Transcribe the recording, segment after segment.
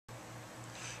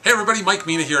Hey everybody, Mike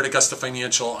Meena here at Augusta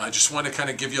Financial. I just want to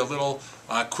kind of give you a little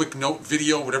quick note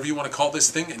video, whatever you want to call this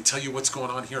thing, and tell you what's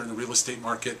going on here in the real estate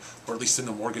market, or at least in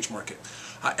the mortgage market.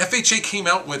 FHA came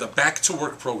out with a back to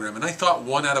work program, and I thought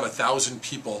 1 out of 1,000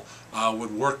 people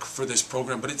would work for this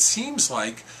program, but it seems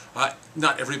like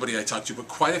not everybody I talked to, but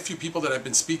quite a few people that I've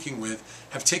been speaking with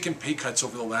have taken pay cuts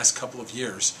over the last couple of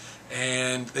years,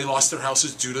 and they lost their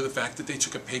houses due to the fact that they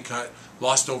took a pay cut,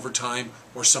 lost overtime,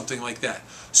 or something like that.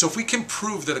 So if we can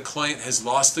prove that a client has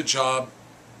lost a job,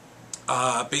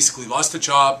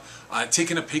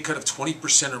 taken a pay cut of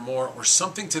 20% or more, or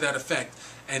something to that effect,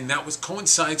 and that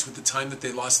coincides with the time that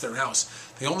they lost their house,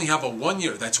 they only have a 1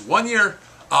 year. That's 1 year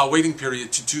waiting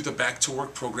period to do the back to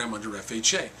work program under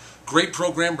FHA. Great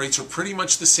program. Rates are pretty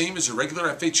much the same as a regular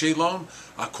FHA loan.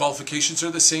 Qualifications are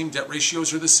the same. Debt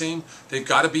ratios are the same. They've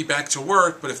got to be back to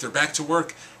work, but if they're back to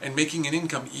work and making an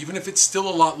income, even if it's still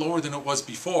a lot lower than it was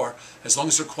before, as long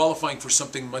as they're qualifying for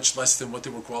something much less than what they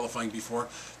were qualifying before,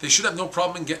 they should have no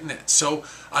problem in getting it. So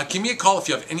give me a call if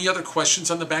you have any other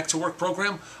questions on the back to work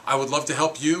program. I would love to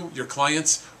help you, your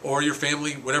clients, or your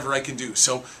family, whatever I can do.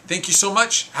 So thank you so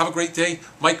much. Have a great day.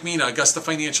 Mike Meena, Augusta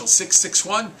Financial,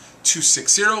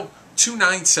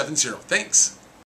 661-260-2970. Thanks.